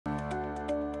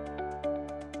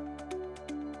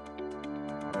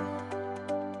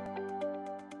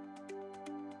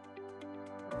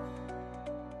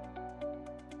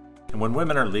when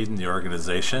women are leading the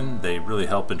organization, they really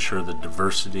help ensure the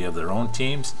diversity of their own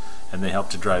teams, and they help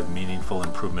to drive meaningful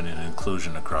improvement and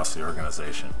inclusion across the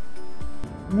organization.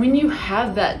 When you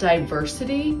have that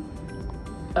diversity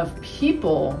of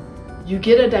people, you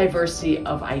get a diversity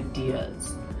of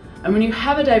ideas. And when you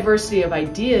have a diversity of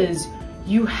ideas,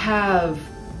 you have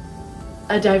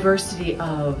a diversity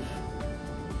of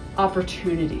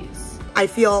opportunities. I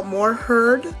feel more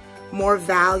heard, more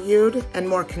valued, and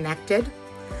more connected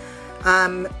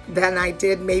than I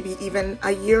did maybe even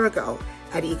a year ago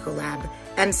at Ecolab.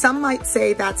 And some might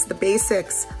say that's the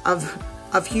basics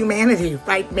of humanity,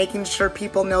 right? Making sure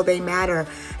people know they matter.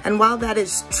 And while that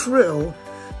is true,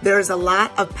 there's a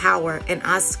lot of power in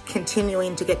us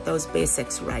continuing to get those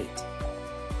basics right.